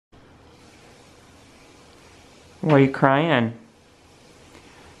Why are you crying?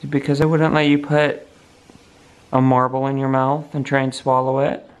 Because I wouldn't let you put a marble in your mouth and try and swallow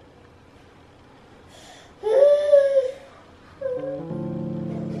it?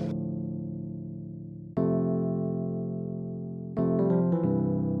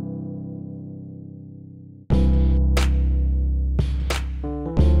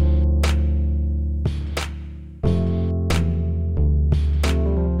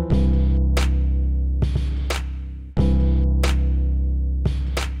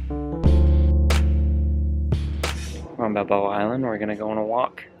 We're on Balboa Island. We're gonna go on a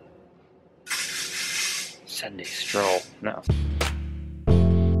walk. Sunday stroll. No.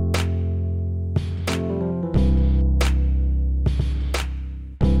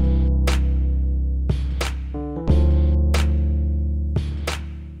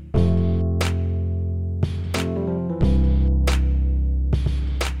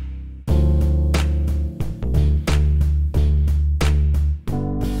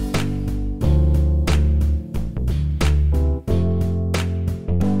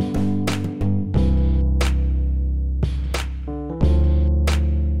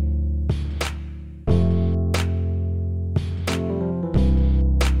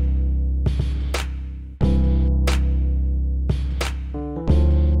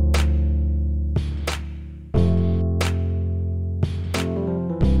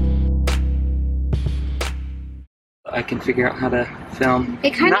 I can figure out how to film.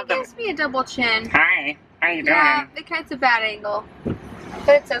 It kind of gives me a double chin. Hi, how you doing? Yeah, it kind of a bad angle.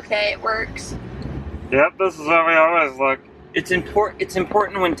 But it's okay, it works. Yep, this is how we always look. It's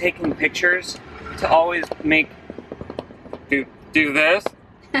important when taking pictures to always do this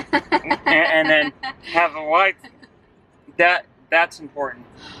and then have the lights. That's important.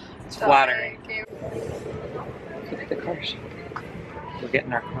 It's flattering. Okay. Look at the cars. We're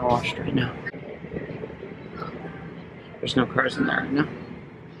getting our car washed right now. There's no cars in there right now.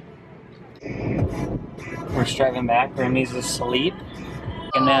 We're just driving back. Remy's asleep.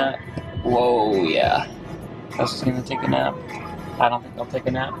 And whoa, yeah. Gus is gonna take a nap. I don't think I'll take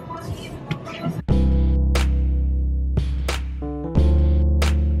a nap.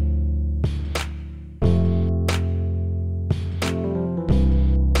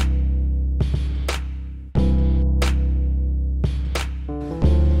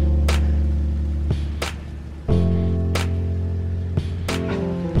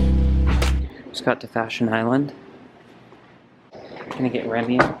 Just got to Fashion Island. Gonna get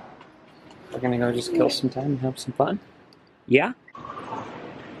Remy in. We're gonna go just kill some time and have some fun. Yeah?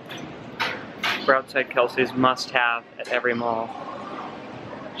 We're outside Kelsey's must-have at every mall.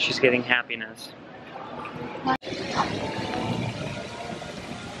 She's getting happiness.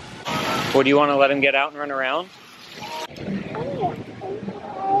 What, do you want to let him get out and run around?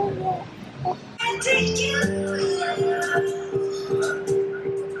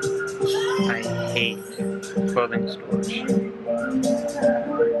 I hate clothing stores.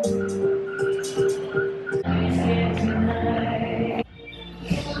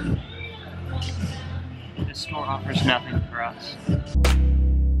 This store offers nothing for us.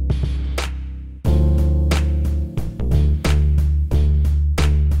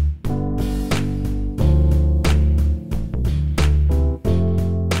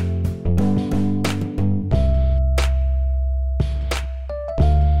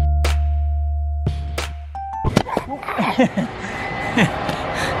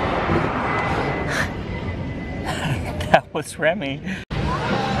 That was Remy.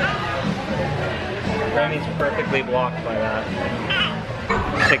 Remy's perfectly blocked by that.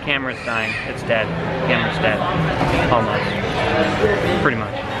 The camera's dying. It's dead. The camera's dead. Almost. Pretty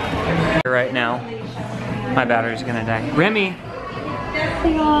much. Right now, my battery's gonna die. Remy!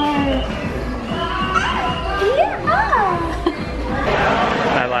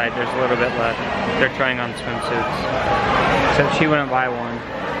 I lied, there's a little bit left. They're trying on swimsuits. So she wouldn't buy one.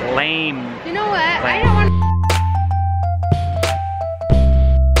 Lame. You know what? Lame. I don't want